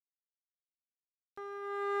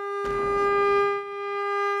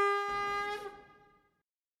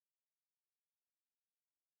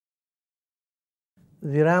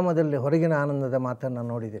ವಿರಾಮದಲ್ಲಿ ಹೊರಗಿನ ಆನಂದದ ಮಾತನ್ನು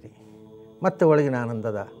ನೋಡಿದಿರಿ, ಮತ್ತೆ ಒಳಗಿನ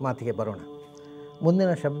ಆನಂದದ ಮಾತಿಗೆ ಬರೋಣ.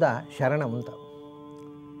 ಮುಂದಿನ ಶಬ್ದ ಶರಣಂ ಅಂತ.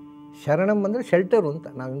 ಶರಣಂ ಅಂದರೆ ಶೆಲ್ಟರು ಅಂತ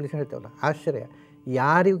ನಾವು ಇಂಗ್ಲೀಷ್ ಹೇಳ್ತೇವಲ್ಲ, ಆಶ್ರಯ.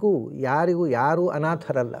 ಯಾರೂ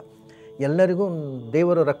ಅನಾಥರಲ್ಲ, ಎಲ್ಲರಿಗೂ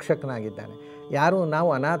ದೇವರು ರಕ್ಷಕನಾಗಿದ್ದಾನೆ. ನಾವು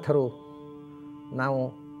ಅನಾಥರು,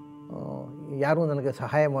 ಯಾರೂ ನನಗೆ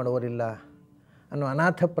ಸಹಾಯ ಮಾಡುವರಿಲ್ಲ ಅನ್ನೋ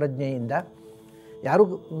ಅನಾಥ ಪ್ರಜ್ಞೆಯಿಂದ ಯಾರೂ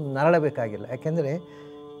ನರಳಬೇಕಾಗಿಲ್ಲ. ಯಾಕೆಂದರೆ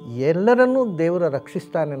ಎಲ್ಲರನ್ನೂ ದೇವರು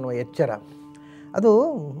ರಕ್ಷಿಸ್ತಾನೆನ್ನುವ ಎಚ್ಚರ ಅದು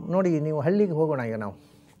ನೋಡಿ. ನೀವು ಹಳ್ಳಿಗೆ ಹೋಗೋಣ. ಈಗ ನಾವು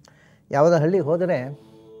ಯಾವುದೋ ಹಳ್ಳಿಗೆ ಹೋದರೆ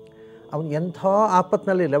ಅವನು ಎಂಥ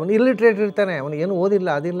ಆಪತ್ತಿನಲ್ಲಿಲ್ಲ, ಅವನು ಇಲ್ಲಿಟ್ರೇಟ್ ಇರ್ತಾನೆ, ಅವನಿಗೇನು ಓದಿಲ್ಲ,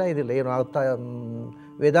 ಅದಿಲ್ಲ ಇದಿಲ್ಲ, ಏನು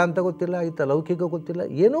ವೇದಾಂತ ಗೊತ್ತಿಲ್ಲ, ಲೌಕಿಕ ಗೊತ್ತಿಲ್ಲ,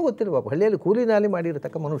 ಏನೂ ಗೊತ್ತಿಲ್ಲ. ಪಾಪ ಹಳ್ಳಿಯಲ್ಲಿ ಕೂಲಿ ನಾಲಿ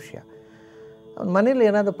ಮಾಡಿರ್ತಕ್ಕ ಮನುಷ್ಯ, ಅವನ ಮನೇಲಿ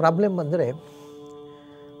ಏನಾದರೂ ಪ್ರಾಬ್ಲಮ್ ಬಂದರೆ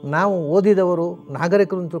ನಾವು ಓದಿದವರು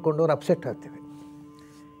ನಾಗರಿಕರು ತಿಳ್ಕೊಂಡವ್ರು ಅಪ್ಸೆಟ್ ಆಗ್ತೇವೆ.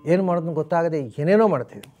 ಏನು ಮಾಡೋದನ್ನು ಗೊತ್ತಾಗದೆ ಏನೇನೋ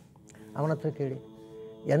ಮಾಡ್ತೇವೆ. ಅವನ ಹತ್ರ ಕೇಳಿ,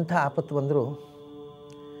 ಎಂಥ ಆಪತ್ತು ಬಂದರೂ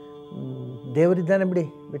ದೇವರಿದ್ದಾನೆ ಬಿಡಿ,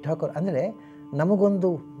 ಬಿಟ್ಟು ಹಾಕೋರು ಅಂದರೆ ನಮಗೊಂದು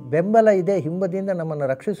ಬೆಂಬಲ ಇದೆ, ಹಿಂಬದಿಯಿಂದ ನಮ್ಮನ್ನು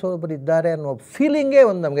ರಕ್ಷಿಸೋಬ್ಬರು ಇದ್ದಾರೆ ಅನ್ನೋ ಫೀಲಿಂಗೇ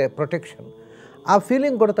ಒಂದು ನಮಗೆ ಪ್ರೊಟೆಕ್ಷನ್. ಆ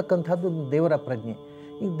ಫೀಲಿಂಗ್ ಕೊಡ್ತಕ್ಕಂಥದ್ದು ದೇವರ ಪ್ರಜ್ಞೆ.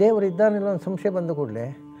 ಈಗ ದೇವರಿದ್ದಾನೆಲ್ಲ ಒಂದು ಸಂಶಯ ಬಂದ ಕೂಡಲೇ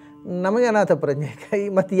ನಮಗೆ ಅನಾಥ ಪ್ರಜ್ಞೆ.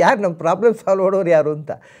 ಮತ್ತು ಯಾರು ನಮ್ಮ ಪ್ರಾಬ್ಲಮ್ ಸಾಲ್ವ್ ಮಾಡೋರು ಯಾರು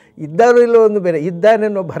ಅಂತ, ಇದ್ದಾರೋ ಇಲ್ಲೋ ಒಂದು ಬೇರೆ, ಇದ್ದಾನೆ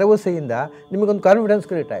ಅನ್ನೋ ಭರವಸೆಯಿಂದ ನಿಮಗೊಂದು ಕಾನ್ಫಿಡೆನ್ಸ್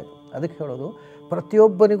ಕ್ರಿಯೇಟ್ ಆಯಿತು. ಅದಕ್ಕೆ ಹೇಳೋದು,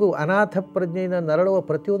 ಪ್ರತಿಯೊಬ್ಬನಿಗೂ ಅನಾಥ ಪ್ರಜ್ಞೆಯಿಂದ ನರಳುವ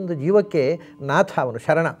ಪ್ರತಿಯೊಂದು ಜೀವಕ್ಕೆ ನಾಥ ಅವನು,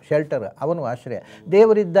 ಶರಣ, ಶೆಲ್ಟರ್, ಅವನು ಆಶ್ರಯ.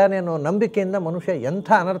 ದೇವರಿದ್ದಾನೆ ಅನ್ನೋ ನಂಬಿಕೆಯಿಂದ ಮನುಷ್ಯ ಎಂಥ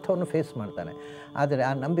ಅನರ್ಥವನ್ನು ಫೇಸ್ ಮಾಡ್ತಾನೆ. ಆದರೆ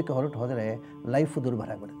ಆ ನಂಬಿಕೆ ಹೊರಟು ಹೋದರೆ ಲೈಫು ದುರ್ಬಲ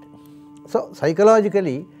ಆಗಿಬಿಡುತ್ತೆ. So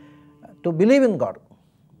psychologically to believe in god,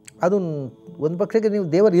 ಅದು ಒಂದು ಪಕ್ಷಕ್ಕೆ ನೀವು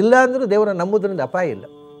ದೇವರು ಇಲ್ಲ ಅಂದರೂ ದೇವರ ನಂಬುವುದರಿಂದ ಅಪಾಯ ಇಲ್ಲ.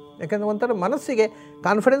 ಯಾಕೆಂದರೆ ಒಂಥರ ಮನಸ್ಸಿಗೆ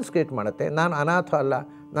ಕಾನ್ಫಿಡೆನ್ಸ್ ಕ್ರಿಯೇಟ್ ಮಾಡುತ್ತೆ. ನಾನು ಅನಾಥ ಅಲ್ಲ,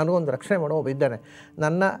 ನನಗೊಂದು ರಕ್ಷಣೆ ಮಾಡುವ ಒಬ್ಬ ಇದ್ದಾನೆ,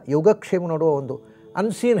 ನನ್ನ ಯೋಗಕ್ಷೇಮ ನೋಡುವ ಒಂದು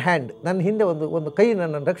ಅನ್ಸೀನ್ ಹ್ಯಾಂಡ್ ನನ್ನ ಹಿಂದೆ ಒಂದು ಕೈ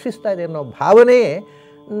ನನ್ನನ್ನು ರಕ್ಷಿಸ್ತಾ ಇದೆ ಅನ್ನೋ ಭಾವನೆಯೇ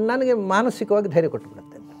ನನಗೆ ಮಾನಸಿಕವಾಗಿ ಧೈರ್ಯ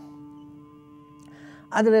ಕೊಟ್ಟುಬಿಡುತ್ತೆ.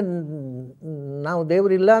 ಆದರೆ ನಾವು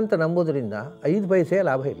ದೇವರಿಲ್ಲ ಅಂತ ನಂಬೋದರಿಂದ 5 ಪೈಸೆಯ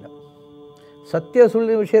ಲಾಭ ಇಲ್ಲ. ಸತ್ಯ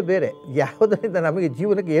ಸುಳ್ಳಿನ ವಿಷಯ ಬೇರೆ, ಯಾವುದರಿಂದ ನಮಗೆ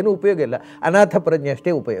ಜೀವನಕ್ಕೆ ಏನೂ ಉಪಯೋಗ ಇಲ್ಲ, ಅನಾಥ ಪ್ರಜ್ಞೆ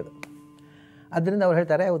ಅಷ್ಟೇ ಉಪಯೋಗ. ಆದ್ದರಿಂದ ಅವ್ರು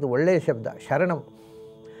ಹೇಳ್ತಾರೆ, ಅದು ಒಳ್ಳೆಯ ಶಬ್ದ ಶರಣಂ.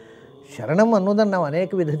 ಶರಣಂ ಅನ್ನೋದನ್ನು ನಾವು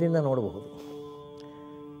ಅನೇಕ ವಿಧದಿಂದ ನೋಡಬಹುದು.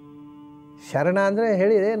 ಶರಣ ಅಂದರೆ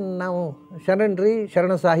ಹೇಳಿದರೆ ನಾವು ಶರಣರಿ,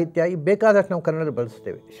 ಶರಣ ಸಾಹಿತ್ಯ, ಈ ಬೇಕಾದಷ್ಟು ನಾವು ಕನ್ನಡದಲ್ಲಿ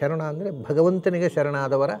ಬಳಸ್ತೇವೆ. ಶರಣ ಅಂದರೆ ಭಗವಂತನಿಗೆ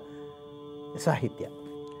ಶರಣಾದವರ ಸಾಹಿತ್ಯ.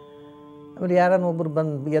 ಆಮೇಲೆ ಯಾರನ್ನು ಒಬ್ಬರು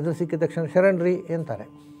ಬಂದು ಎದುರು ಸಿಕ್ಕಿದ ತಕ್ಷಣ ಶರಣರಿ ಅಂತಾರೆ.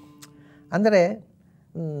 ಅಂದರೆ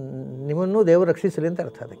ನಿಮ್ಮನ್ನು ದೇವರು ರಕ್ಷಿಸಲಿ ಅಂತ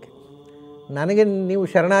ಅರ್ಥ. ಅದಕ್ಕೆ ನನಗೆ ನೀವು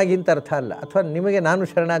ಶರಣಾಗಿ ಅಂತ ಅರ್ಥ ಅಲ್ಲ, ಅಥವಾ ನಿಮಗೆ ನಾನು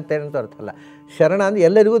ಶರಣಾಗ್ತೇನೆ ಅಂತ ಅರ್ಥ ಅಲ್ಲ. ಶರಣ ಅಂದರೆ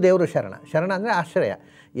ಎಲ್ಲರಿಗೂ ದೇವರು ಶರಣ. ಶರಣ ಅಂದರೆ ಆಶ್ರಯ.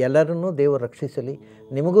 ಎಲ್ಲರನ್ನೂ ದೇವರು ರಕ್ಷಿಸಲಿ,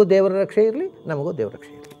 ನಿಮಗೂ ದೇವರ ರಕ್ಷೆ ಇರಲಿ, ನಮಗೂ ದೇವರ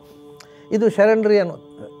ರಕ್ಷೆ ಇರಲಿ. ಇದು ಶರಣರಿ ಅನ್ನೋ.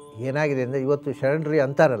 ಏನಾಗಿದೆ ಅಂದರೆ ಇವತ್ತು ಶರಣರಿ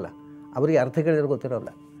ಅಂತಾರಲ್ಲ, ಅವರಿಗೆ ಅರ್ಥ ಕೇಳಿದ್ರೆ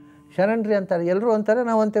ಗೊತ್ತಿರೋಲ್ಲ. ಶರಣರಿ ಅಂತಾರೆ, ಎಲ್ಲರೂ ಅಂತಾರೆ,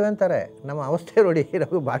 ನಾವು ಅಂತೇವೆ ಅಂತಾರೆ. ನಮ್ಮ ಅವಸ್ಥೆ ನೋಡಿ,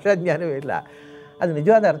 ನಮಗೆ ಭಾಷಾ ಜ್ಞಾನವೇ ಇಲ್ಲ. ಅದು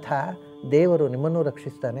ನಿಜವಾದ ಅರ್ಥ, ದೇವರು ನಿಮ್ಮನ್ನು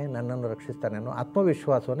ರಕ್ಷಿಸ್ತಾನೆ, ನನ್ನನ್ನು ರಕ್ಷಿಸ್ತಾನೆ ಅನ್ನೋ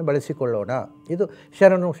ಆತ್ಮವಿಶ್ವಾಸವನ್ನು ಬೆಳೆಸಿಕೊಳ್ಳೋಣ. ಇದು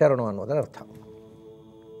ಶರಣು ಅನ್ನೋದರ ಅರ್ಥ.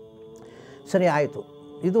 ಸರಿ, ಆಯಿತು.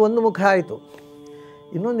 ಇದು ಒಂದು ಮುಖ ಆಯಿತು.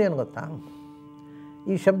 ಇನ್ನೊಂದೇನು ಗೊತ್ತಾ,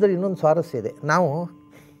 ಈ ಶಬ್ದದಲ್ಲಿ ಇನ್ನೊಂದು ಸ್ವಾರಸ್ಯ ಇದೆ. ನಾವು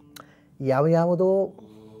ಯಾವುದೋ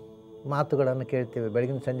ಮಾತುಗಳನ್ನು ಕೇಳ್ತೇವೆ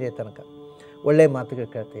ಬೆಳಗಿನ ಸಂಜೆಯ ತನಕ, ಒಳ್ಳೆಯ ಮಾತುಗಳು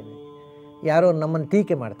ಕೇಳ್ತೇವೆ. ಯಾರೋ ನಮ್ಮನ್ನು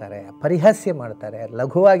ಟೀಕೆ ಮಾಡ್ತಾರೆ, ಪರಿಹಾಸ್ಯ ಮಾಡ್ತಾರೆ,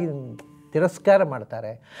 ಲಘುವಾಗಿ ತಿರಸ್ಕಾರ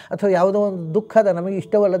ಮಾಡ್ತಾರೆ, ಅಥವಾ ಯಾವುದೋ ಒಂದು ದುಃಖದ ನಮಗೆ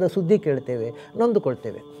ಇಷ್ಟವಲ್ಲದ ಸುದ್ದಿ ಕೇಳ್ತೇವೆ,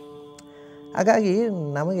 ನೊಂದುಕೊಳ್ತೇವೆ. ಹಾಗಾಗಿ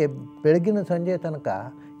ನಮಗೆ ಬೆಳಗಿನ ಸಂಜೆಯ ತನಕ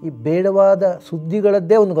ಈ ಬೇಡವಾದ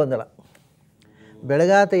ಸುದ್ದಿಗಳದ್ದೇ ಒಂದು ಗೊಂದಲ.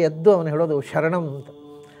 ಬೆಳಗಾತ ಎದ್ದು ಅವನು ಹೇಳೋದು ಶರಣಂ ಅಂತ.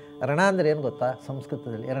 ರಣ ಅಂದರೆ ಏನು ಗೊತ್ತಾ,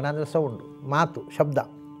 ಸಂಸ್ಕೃತದಲ್ಲಿ ರಣ ಅಂದರೆ ಸೌಂಡು, ಮಾತು, ಶಬ್ದ.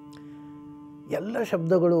 ಎಲ್ಲ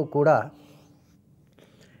ಶಬ್ದಗಳು ಕೂಡ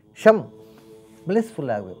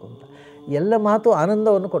ಬ್ಲಿಸ್ಫುಲ್ ಆಗಬೇಕು ಅಂತ. ಎಲ್ಲ ಮಾತು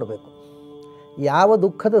ಆನಂದವನ್ನು ಕೊಡಬೇಕು. ಯಾವ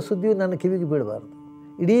ದುಃಖದ ಸುದ್ದಿಯು ನನ್ನ ಕಿವಿಗೆ ಬೀಳಬಾರ್ದು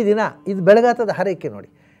ಇಡೀ ದಿನ. ಇದು ಬೆಳಗಾತದ ಹಾರೈಕೆ ನೋಡಿ.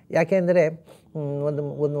 ಯಾಕೆಂದರೆ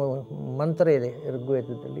ಒಂದು ಮಂತ್ರ ಇದೆ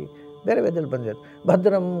ಋಗ್ವೇದದಲ್ಲಿ, ಬೇರೆ ವೇದದಲ್ಲಿ ಬಂದಿದೆ,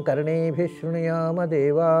 ಭದ್ರಂ ಕರ್ಣೇಭಿ ಶೃಣುಯಾಮ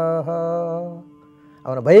ದೇವಾಃ.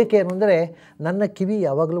 ಅವನ ಬಯಕೆ ಏನು ಅಂದರೆ ನನ್ನ ಕಿವಿ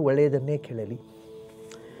ಯಾವಾಗಲೂ ಒಳ್ಳೆಯದನ್ನೇ ಕೇಳಲಿ.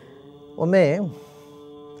 ಒಮ್ಮೆ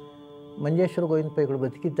ಮಂಜೇಶ್ವರ ಗೋವಿಂದ ಪೈಗಳು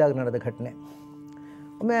ಬದುಕಿದ್ದಾಗ ನಡೆದ ಘಟನೆ.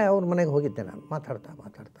 ಒಮ್ಮೆ ಅವ್ರ ಮನೆಗೆ ಹೋಗಿದ್ದೆ ನಾನು.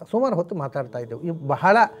 ಮಾತಾಡ್ತಾ ಸುಮಾರು ಹೊತ್ತು ಮಾತಾಡ್ತಾ ಇದ್ದೆವು. ಈ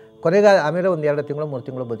ಬಹಳ ಕೊನೆಗೆ ಆಮೇಲೆ ಒಂದು 2 ತಿಂಗಳು 3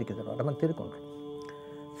 ತಿಂಗಳು ಬದುಕಿದ್ದರು. ಅವರನ್ನು ತೀರಿಕೊಂಡ್ರು.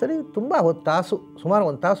 ಸರಿ, ತುಂಬ ಹೊತ್ತು ಸುಮಾರು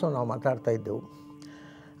 1 ತಾಸು ನಾವು ಮಾತಾಡ್ತಾ ಇದ್ದೆವು.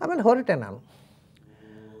 ಆಮೇಲೆ ಹೊರಟೆ ನಾನು.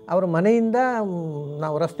 ಅವ್ರ ಮನೆಯಿಂದ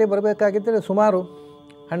ನಾವು ರಸ್ತೆ ಬರಬೇಕಾಗಿದ್ದರೆ ಸುಮಾರು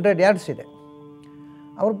 100 yards ಇದೆ.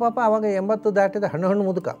 ಅವ್ರ ಪಾಪ ಆವಾಗ 80 ದಾಟಿದ ಹಣ್ಣು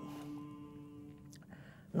ಮುದುಕ.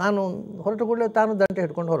 ನಾನು ಹೊರಟು ಕೂಡಲೇ ತಾನು ದಂಟೆ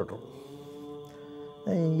ಹಿಡ್ಕೊಂಡು ಹೊರಟರು.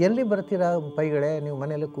 ಎಲ್ಲಿ ಬರ್ತೀರಾ ಪೈಗಳೇ, ನೀವು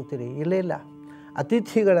ಮನೆಯಲ್ಲೇ ಕೂತೀರಿ? ಇಲ್ಲ,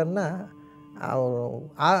 ಅತಿಥಿಗಳನ್ನು ಅವರು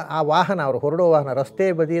ಆ ವಾಹನ, ಅವರು ಹೊರಡೋ ವಾಹನ ರಸ್ತೆ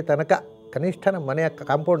ಬದಿಯ ತನಕ ಕನಿಷ್ಠ ನಮ್ಮ ಮನೆಯ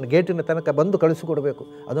ಕಾಂಪೌಂಡ್ ಗೇಟಿನ ತನಕ ಬಂದು ಕಳಿಸಿಕೊಡಬೇಕು,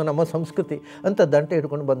 ಅದು ನಮ್ಮ ಸಂಸ್ಕೃತಿ ಅಂತ ದಂಟೆ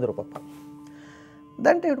ಹಿಡ್ಕೊಂಡು ಬಂದರು ಪಾಪ.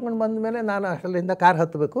 ದಂಟೆ ಹಿಡ್ಕೊಂಡು ಬಂದ ಮೇಲೆ ನಾನು ಅಷ್ಟಲ್ಲಿಂದ ಕಾರ್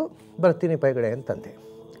ಹತ್ತಬೇಕು, ಬರ್ತೀನಿ ಪೈಗಡೆ ಅಂತಂದೆ.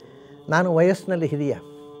 ನಾನು ವಯಸ್ಸಿನಲ್ಲಿ ಹಿರಿಯ,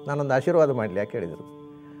 ನಾನೊಂದು ಆಶೀರ್ವಾದ ಮಾಡಲಿ ಯಾಕೆ ಹೇಳಿದರು.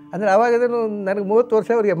 ಅಂದರೆ ಆವಾಗದೇನು ನನಗೆ 30 ವರ್ಷ,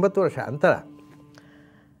 ಅವ್ರಿಗೆ 80 ವರ್ಷ ಅಂತರ.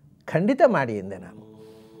 ಖಂಡಿತ ಮಾಡಿ ಎಂದೆ ನಾನು.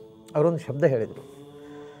 ಅವರೊಂದು ಶಬ್ದ ಹೇಳಿದರು,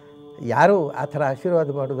 ಯಾರೂ ಆ ಥರ ಆಶೀರ್ವಾದ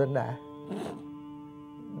ಮಾಡೋದನ್ನು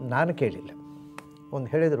ನಾನು ಕೇಳಿಲ್ಲ. ಒಂದು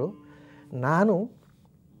ಹೇಳಿದರು, ನಾನು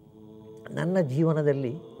ನನ್ನ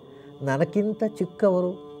ಜೀವನದಲ್ಲಿ ನನಗಿಂತ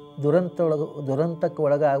ಚಿಕ್ಕವರು ದುರಂತಕ್ಕೆ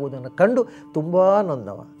ಒಳಗಾಗುವುದನ್ನು ಕಂಡು ತುಂಬ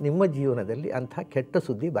ನೊಂದವ. ನಿಮ್ಮ ಜೀವನದಲ್ಲಿ ಅಂಥ ಕೆಟ್ಟ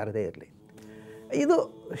ಸುದ್ದಿ ಬಾರದೇ ಇರಲಿ. ಇದು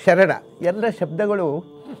ಶರಣ. ಎಲ್ಲ ಶಬ್ದಗಳು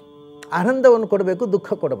ಆನಂದವನ್ನು ಕೊಡಬೇಕು, ದುಃಖ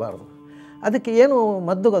ಕೊಡಬಾರದು. ಅದಕ್ಕೆ ಏನು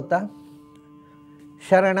ಮದ್ದು ಗೊತ್ತಾ?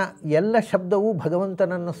 ಶರಣ. ಎಲ್ಲ ಶಬ್ದವೂ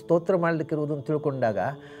ಭಗವಂತನನ್ನು ಸ್ತೋತ್ರ ಮಾಡಲಿಕ್ಕಿರುವುದನ್ನು ತಿಳ್ಕೊಂಡಾಗ,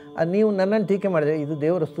 ನೀವು ನನ್ನನ್ನು ಟೀಕೆ ಮಾಡಿದರೆ ಇದು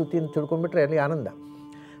ದೇವರ ಸ್ತುತಿ ಅಂತ ತಿಳ್ಕೊಂಡ್ಬಿಟ್ರೆ ಅಲ್ಲಿ ಆನಂದ.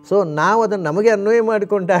 ಸೊ ನಾವು ಅದನ್ನು ನಮಗೆ ಅನ್ವಯ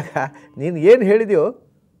ಮಾಡಿಕೊಂಡಾಗ ನೀನು ಏನು ಹೇಳಿದೆಯೋ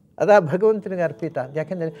ಅದು ಭಗವಂತನಿಗೆ ಅರ್ಪಿತ.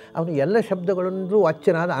 ಯಾಕೆಂದರೆ ಅವನು ಎಲ್ಲ ಶಬ್ದಗಳನ್ನೂ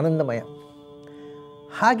ವಾಚ್ಯನಾದ ಆನಂದಮಯ.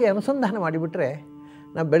 ಹಾಗೆ ಅನುಸಂಧಾನ ಮಾಡಿಬಿಟ್ರೆ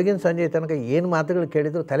ನಾವು ಬೆಳಗಿನ ಸಂಜೆ ತನಕ ಏನು ಮಾತುಗಳು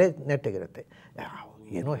ಕೇಳಿದರೂ ತಲೆ ನೆಟ್ಟಗಿರುತ್ತೆ.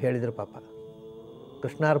 ಏನೋ ಹೇಳಿದರು ಪಾಪ,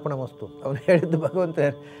 ಕೃಷ್ಣಾರ್ಪಣ ಮಸ್ತು, ಅವನು ಹೇಳಿದ್ದು ಭಗವಂತ,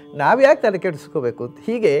 ನಾವು ಯಾಕೆ ತಲೆ ಕೆಡಿಸ್ಕೋಬೇಕು ಅಂತ.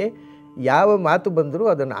 ಹೀಗೆ ಯಾವ ಮಾತು ಬಂದರೂ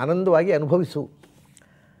ಅದನ್ನು ಆನಂದವಾಗಿ ಅನುಭವಿಸು,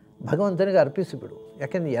 ಭಗವಂತನಿಗೆ ಅರ್ಪಿಸಿಬಿಡು.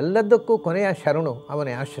 ಯಾಕೆಂದರೆ ಎಲ್ಲದಕ್ಕೂ ಕೊನೆಯ ಶರಣು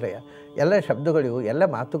ಅವನೇ ಆಶ್ರಯ. ಎಲ್ಲ ಶಬ್ದಗಳಿವು, ಎಲ್ಲ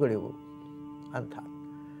ಮಾತುಗಳಿವು ಅಂತ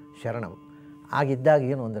ಶರಣಂ. ಆಗಿದ್ದಾಗ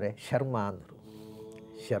ಏನು ಅಂದರೆ ಶರ್ಮ ಅಂದರು.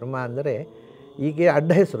 ಶರ್ಮ ಅಂದರೆ ಈಗ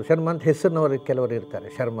ಅಡ್ಡ ಹೆಸರು, ಶರ್ಮ ಅಂತ ಹೆಸರಿನವರು ಕೆಲವರು ಇರ್ತಾರೆ,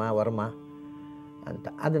 ಶರ್ಮ ವರ್ಮ ಅಂತ.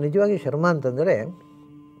 ಅದು ನಿಜವಾಗಿ ಶರ್ಮ ಅಂತಂದರೆ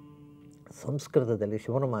ಸಂಸ್ಕೃತದಲ್ಲಿ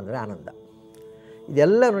ಶಿವನಮ ಅಂದರೆ ಆನಂದ.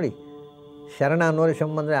 ಇದೆಲ್ಲ ನೋಡಿ, ಶರಣ ಅನ್ನೋರು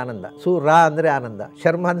ಶಮ್ ಅಂದರೆ ಆನಂದ, ರಾ ಅಂದರೆ ಆನಂದ,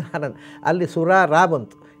 ಶರ್ಮ ಅಂದರೆ ಆನಂದ. ಅಲ್ಲಿ ರಾ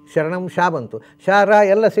ಬಂತು, ಶರಣಂ ಶಾ ಬಂತು, ರಾ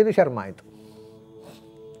ಎಲ್ಲ ಸೇರಿ ಶರ್ಮ ಆಯಿತು.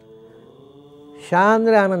 ಶಾ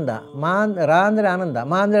ಅಂದರೆ ಆನಂದ, ರಾ ಅಂದರೆ ಆನಂದ,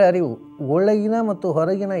 ಅಂದರೆ ಅರಿವು. ಒಳಗಿನ ಮತ್ತು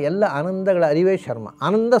ಹೊರಗಿನ ಎಲ್ಲ ಆನಂದಗಳ ಅರಿವೇ ಶರ್ಮ.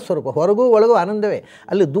 ಆನಂದ ಸ್ವರೂಪ, ಹೊರಗೂ ಒಳಗೂ ಆನಂದವೇ,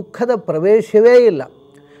 ಅಲ್ಲಿ ದುಃಖದ ಪ್ರವೇಶವೇ ಇಲ್ಲ.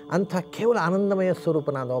 ಅಂಥ ಕೇವಲ ಆನಂದಮಯ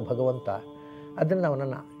ಸ್ವರೂಪನಾದ ಭಗವಂತ. ಅದನ್ನು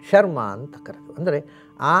ಅವನನ್ನು ಶರ್ಮ ಅಂತ ಕರೆದು, ಅಂದರೆ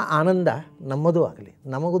ಆ ಆನಂದ ನಮ್ಮದೂ ಆಗಲಿ,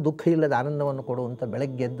 ನಮಗೂ ದುಃಖ ಇಲ್ಲದ ಆನಂದವನ್ನು ಕೊಡುವಂಥ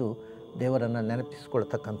ಬೆಳಗ್ಗೆದ್ದು ದೇವರನ್ನು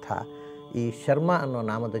ನೆನಪಿಸಿಕೊಳ್ತಕ್ಕಂಥ ಈ ಶರ್ಮ ಅನ್ನೋ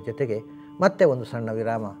ನಾಮದ ಜೊತೆಗೆ ಮತ್ತೆ ಒಂದು ಸಣ್ಣ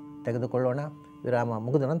ವಿರಾಮ ತೆಗೆದುಕೊಳ್ಳೋಣ. ವಿರಾಮ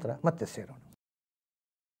ಮುಗಿದ ನಂತರ ಮತ್ತೆ ಸೇರೋಣ.